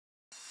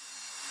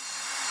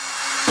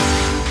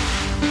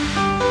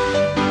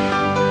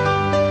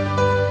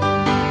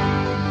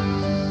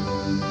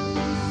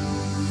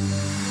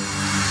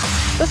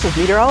This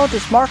is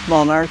meteorologist Mark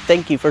Molnar.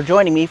 Thank you for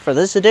joining me for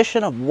this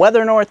edition of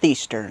Weather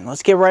Northeastern.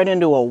 Let's get right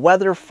into a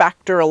weather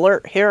factor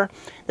alert here.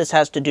 This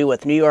has to do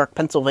with New York,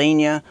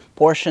 Pennsylvania,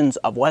 portions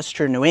of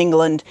western New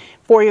England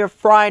for your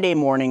Friday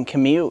morning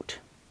commute.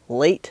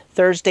 Late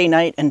Thursday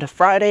night into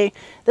Friday,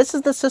 this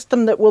is the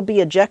system that will be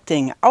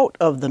ejecting out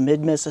of the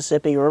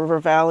mid-Mississippi River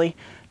Valley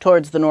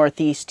towards the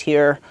northeast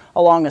here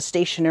along a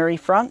stationary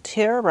front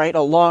here, right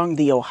along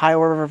the Ohio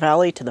River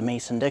Valley to the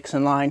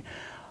Mason-Dixon line.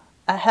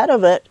 Ahead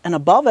of it and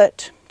above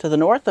it, to the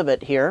north of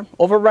it here,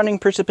 overrunning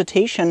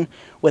precipitation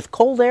with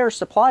cold air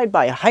supplied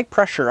by a high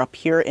pressure up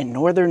here in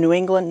northern New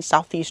England,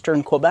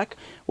 southeastern Quebec,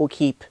 will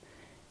keep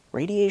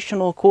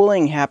radiational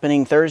cooling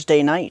happening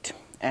Thursday night.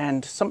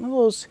 And some of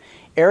those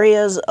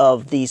areas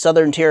of the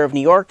southern tier of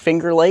New York,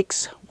 Finger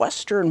Lakes,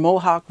 western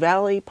Mohawk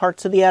Valley,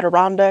 parts of the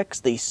Adirondacks,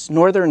 the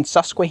northern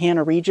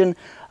Susquehanna region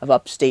of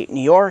upstate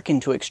New York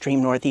into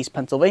extreme northeast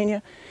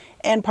Pennsylvania,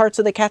 and parts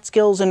of the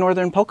Catskills and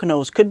northern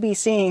Poconos could be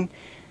seeing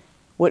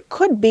what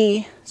could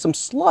be some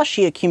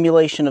slushy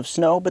accumulation of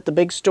snow, but the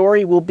big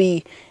story will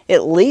be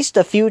at least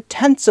a few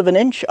tenths of an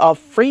inch of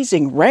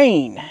freezing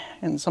rain.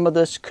 And some of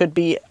this could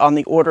be on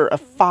the order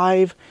of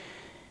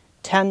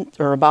 5/10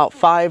 or about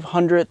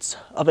 5/100ths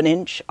of an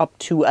inch up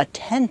to a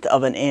tenth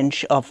of an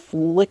inch of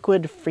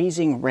liquid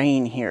freezing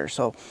rain here.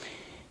 So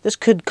this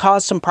could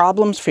cause some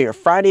problems for your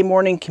Friday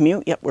morning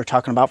commute. Yep, we're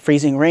talking about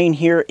freezing rain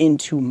here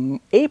into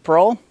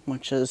April,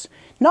 which is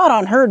not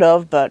unheard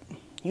of, but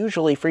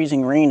usually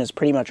freezing rain is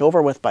pretty much over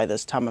with by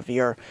this time of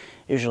year.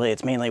 Usually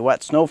it's mainly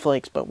wet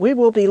snowflakes, but we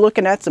will be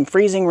looking at some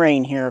freezing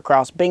rain here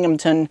across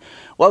Binghamton,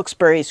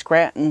 Wilkes-Barre,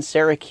 Scranton,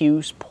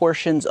 Syracuse,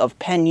 portions of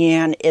Penn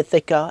Yan,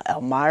 Ithaca,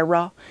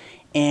 Elmira,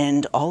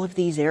 and all of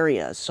these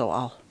areas. So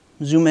I'll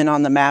zoom in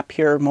on the map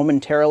here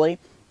momentarily.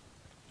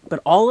 But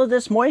all of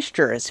this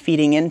moisture is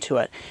feeding into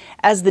it.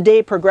 As the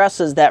day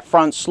progresses, that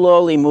front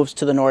slowly moves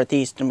to the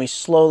northeast and we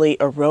slowly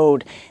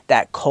erode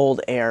that cold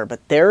air.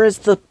 But there is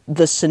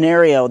the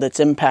scenario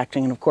that's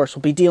impacting, and of course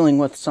we'll be dealing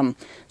with some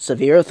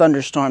severe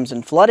thunderstorms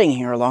and flooding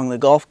here along the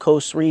Gulf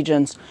Coast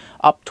regions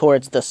up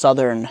towards the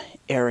southern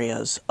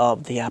areas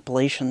of the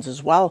Appalachians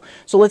as well.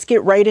 So let's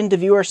get right into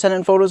viewer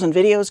sent-in photos and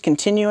videos,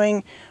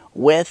 continuing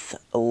with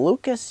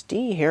Lucas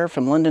D here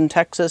from Linden,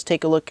 Texas.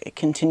 Take a look at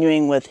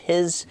continuing with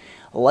his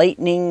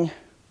lightning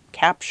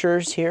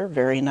captures here.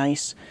 Very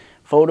nice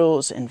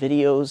photos and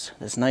videos.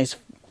 This nice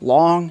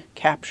long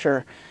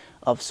capture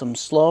of some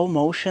slow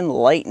motion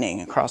lightning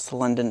across the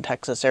Linden,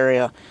 Texas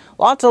area.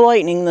 Lots of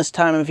lightning this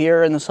time of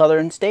year in the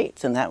southern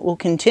states, and that will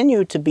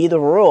continue to be the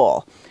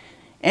rule.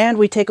 And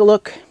we take a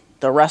look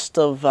the rest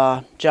of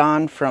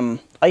John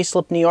from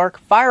Islip, New York,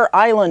 Fire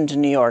Island,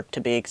 New York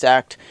to be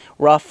exact.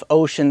 Rough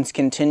oceans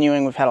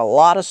continuing. We've had a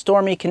lot of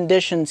stormy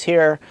conditions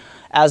here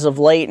as of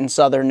late in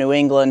southern New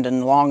England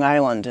and Long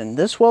Island, and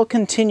this will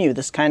continue,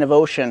 this kind of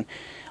ocean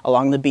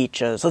along the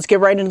beaches. Let's get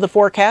right into the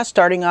forecast,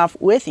 starting off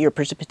with your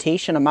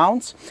precipitation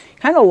amounts.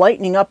 Kind of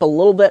lightening up a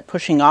little bit,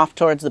 pushing off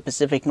towards the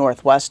Pacific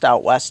Northwest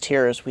out west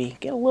here as we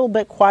get a little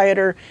bit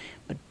quieter.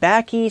 But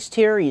back east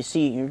here, you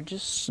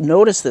just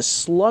notice this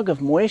slug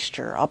of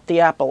moisture up the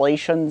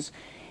Appalachians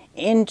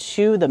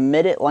into the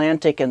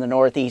mid-Atlantic and the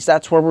Northeast.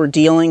 That's where we're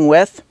dealing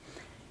with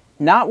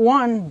not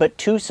one, but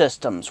two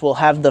systems. We'll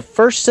have the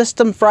first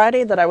system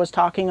Friday that I was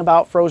talking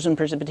about, frozen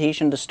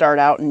precipitation to start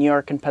out in New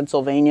York and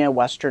Pennsylvania,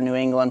 western New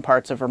England,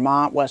 parts of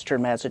Vermont,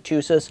 western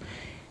Massachusetts.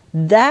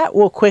 That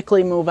will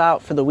quickly move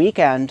out for the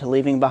weekend,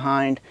 leaving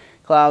behind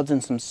clouds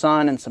and some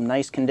sun and some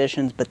nice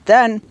conditions. But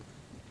then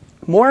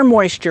more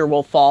moisture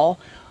will fall,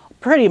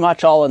 pretty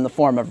much all in the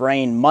form of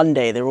rain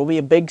Monday. There will be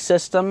a big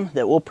system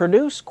that will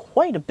produce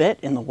quite a bit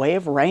in the way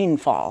of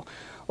rainfall.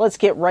 Let's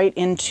get right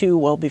into,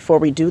 well, before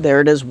we do,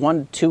 there it is,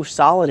 1 to 2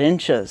 solid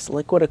inches,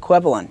 liquid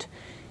equivalent.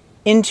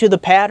 Into the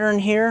pattern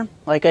here,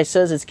 like I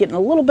said, it's getting a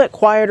little bit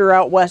quieter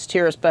out west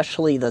here,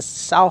 especially the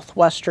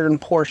southwestern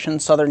portion,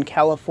 Southern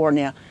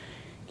California,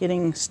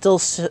 getting still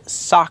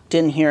socked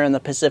in here in the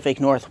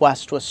Pacific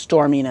Northwest with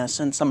storminess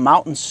and some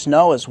mountain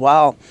snow as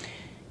well.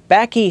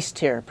 Back east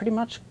here,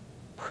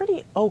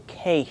 pretty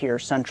okay here,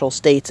 central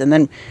states, and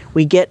then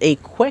we get a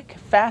quick,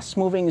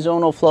 fast-moving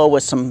zonal flow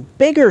with some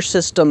bigger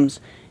systems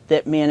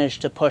that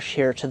managed to push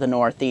here to the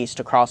northeast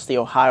across the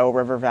Ohio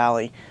River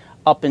Valley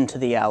up into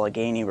the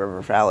Allegheny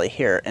River Valley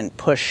here and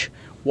push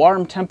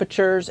warm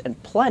temperatures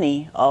and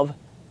plenty of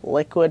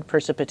liquid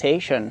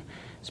precipitation,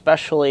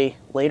 especially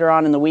later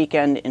on in the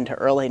weekend into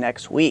early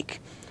next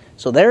week.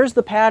 So there's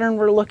the pattern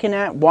we're looking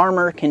at.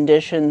 Warmer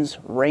conditions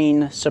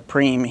reign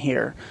supreme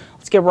here.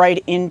 Let's get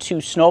right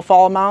into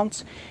snowfall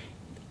amounts.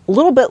 A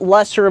little bit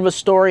lesser of a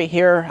story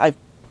here. I've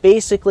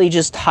basically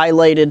just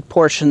highlighted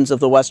portions of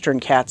the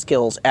western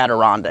Catskills,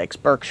 Adirondacks,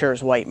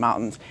 Berkshire's White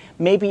Mountains,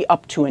 maybe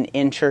up to an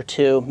inch or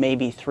two,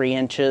 maybe 3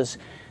 inches,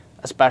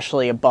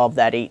 especially above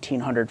that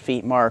 1,800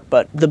 feet mark.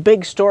 But the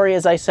big story,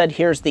 as I said,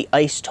 here's the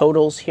ice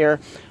totals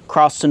here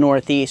across the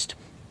Northeast.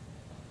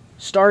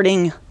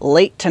 Starting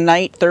late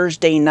tonight,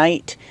 Thursday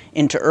night,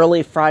 into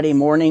early Friday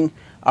morning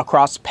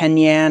across Penn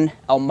Yan,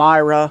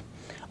 Elmira,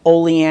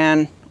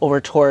 Olean, over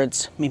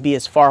towards maybe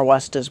as far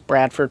west as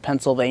Bradford,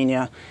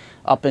 Pennsylvania,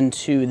 up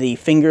into the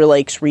Finger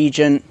Lakes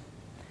region,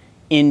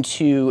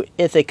 into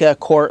Ithaca,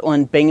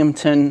 Cortland,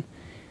 Binghamton,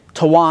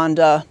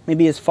 Towanda,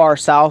 maybe as far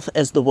south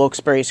as the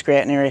Wilkes-Barre,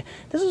 Scranton area.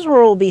 This is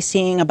where we'll be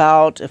seeing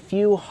about a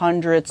few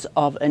hundredths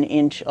of an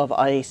inch of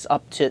ice,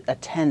 up to a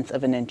tenth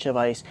of an inch of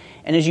ice.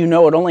 And as you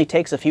know, it only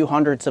takes a few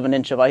hundredths of an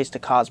inch of ice to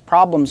cause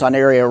problems on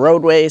area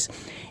roadways.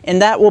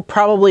 And that will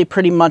probably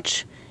pretty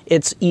much,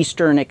 its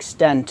eastern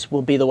extent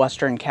will be the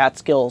western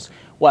Catskills,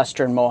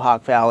 western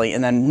Mohawk Valley,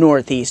 and then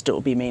northeast it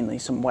will be mainly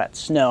some wet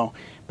snow.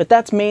 But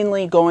that's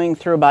mainly going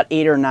through about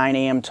 8 or 9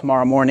 a.m.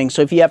 tomorrow morning.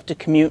 So if you have to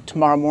commute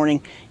tomorrow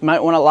morning, you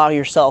might want to allow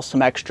yourself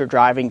some extra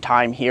driving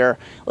time here.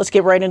 Let's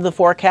get right into the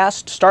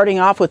forecast. Starting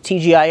off with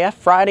TGIF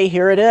Friday,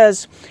 here it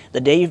is.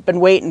 The day you've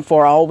been waiting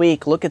for all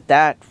week. Look at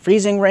that.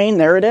 Freezing rain,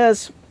 there it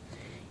is.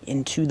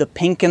 Into the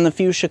pink and the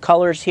fuchsia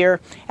colors here.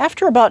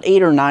 After about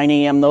 8 or 9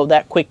 a.m. though,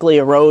 that quickly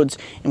erodes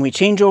and we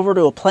change over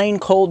to a plain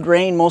cold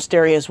rain. Most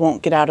areas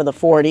won't get out of the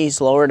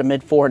 40s, lower to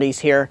mid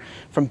 40s here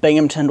from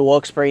Binghamton to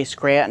Wilkes-Barre,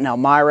 Scranton,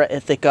 Elmira,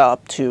 Ithaca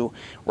up to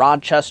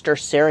Rochester,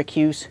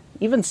 Syracuse.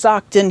 Even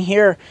socked in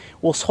here,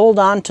 we'll hold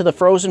on to the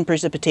frozen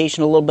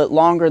precipitation a little bit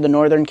longer. The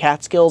northern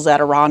Catskills,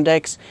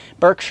 Adirondacks,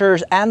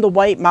 Berkshires, and the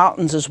White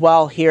Mountains as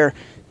well here,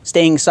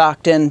 staying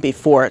socked in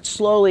before it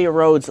slowly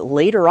erodes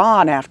later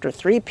on after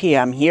 3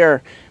 p.m.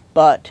 here.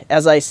 But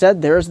as I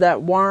said, there's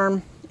that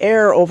warm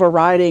air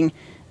overriding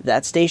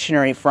that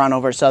stationary front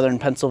over southern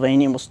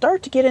Pennsylvania. We'll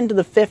start to get into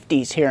the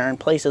 50s here in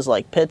places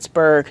like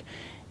Pittsburgh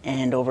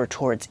and over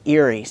towards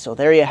Erie. So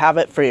there you have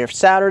it for your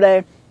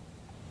Saturday.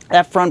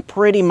 That front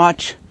pretty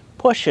much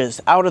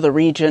pushes out of the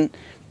region,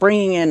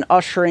 bringing in,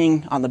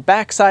 ushering on the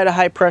backside of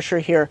high pressure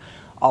here,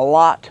 a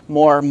lot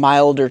more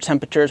milder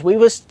temperatures. We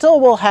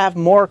will have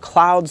more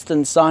clouds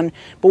than sun,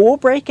 but we'll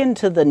break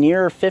into the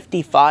near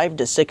 55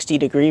 to 60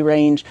 degree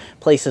range.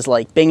 Places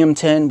like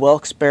Binghamton,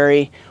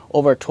 Wilkes-Barre,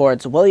 over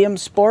towards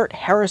Williamsport,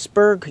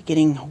 Harrisburg,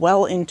 getting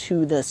well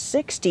into the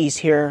 60s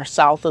here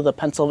south of the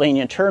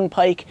Pennsylvania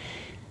Turnpike.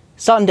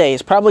 Sunday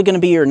is probably going to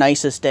be your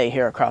nicest day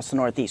here across the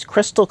Northeast.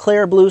 Crystal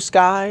clear blue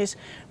skies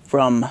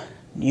from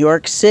New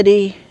York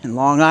City and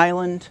Long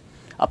Island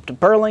up to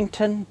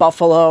Burlington,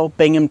 Buffalo,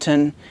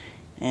 Binghamton,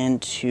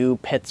 and to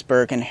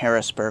Pittsburgh and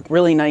Harrisburg.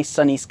 Really nice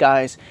sunny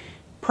skies.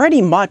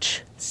 Pretty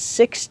much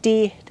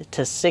 60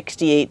 to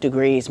 68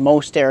 degrees.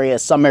 Most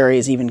areas, some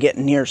areas even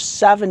getting near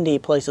 70,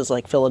 places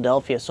like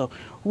Philadelphia. So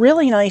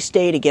really nice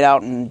day to get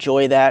out and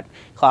enjoy that.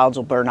 Clouds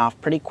will burn off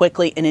pretty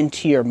quickly and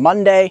into your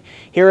Monday.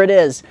 Here it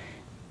is.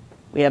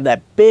 We have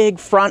that big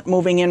front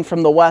moving in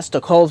from the west,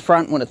 a cold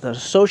front, with the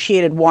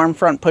associated warm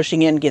front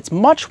pushing in. Gets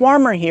much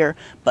warmer here,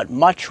 but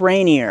much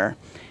rainier.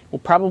 We'll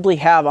probably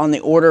have on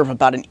the order of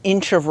about an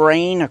inch of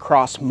rain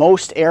across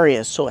most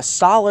areas. So a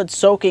solid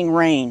soaking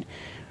rain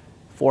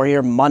for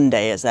your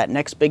Monday as that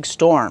next big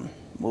storm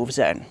moves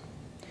in.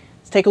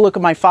 Let's take a look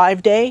at my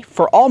 5-day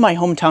for all my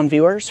hometown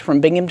viewers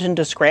from Binghamton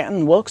to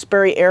Scranton,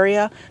 Wilkes-Barre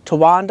area,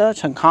 Towanda,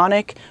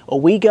 Taconic,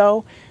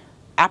 Oswego,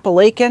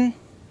 Appalachian,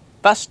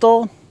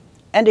 Vestal,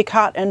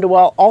 Endicott,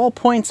 Endowell, all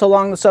points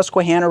along the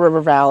Susquehanna River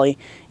Valley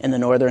in the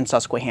northern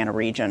Susquehanna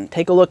region.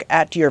 Take a look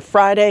at your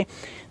Friday.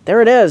 There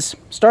it is,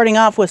 starting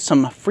off with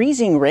some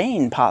freezing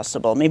rain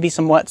possible, maybe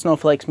some wet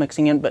snowflakes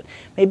mixing in, but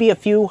maybe a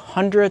few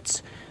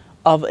hundredths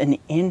of an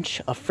inch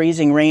of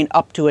freezing rain,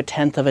 up to a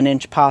tenth of an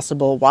inch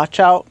possible. Watch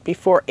out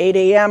before 8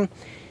 a.m.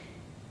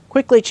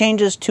 Quickly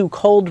changes to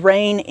cold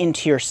rain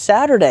into your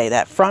Saturday.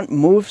 That front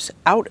moves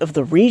out of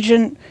the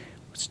region,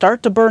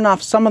 start to burn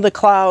off some of the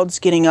clouds,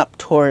 getting up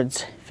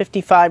towards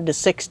 55 to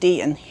 60.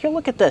 And here,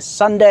 look at this,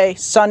 Sunday,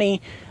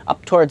 sunny,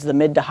 up towards the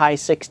mid to high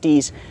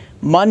 60s.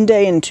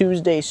 Monday and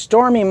Tuesday,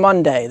 stormy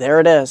Monday, there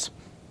it is.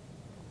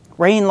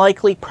 Rain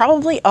likely,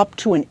 probably up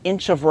to an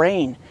inch of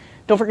rain.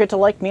 Don't forget to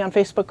like me on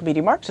Facebook at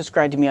MeteoMark,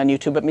 subscribe to me on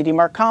YouTube at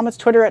MeteoMark Comments,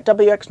 Twitter at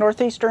WX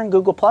Northeastern,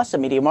 Google Plus at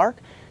MeteoMark.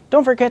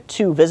 Don't forget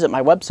to visit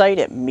my website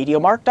at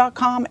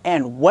MeteoMark.com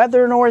and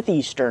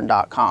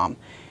WeatherNortheastern.com.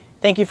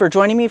 Thank you for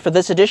joining me for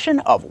this edition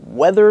of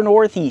Weather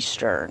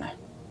Northeastern.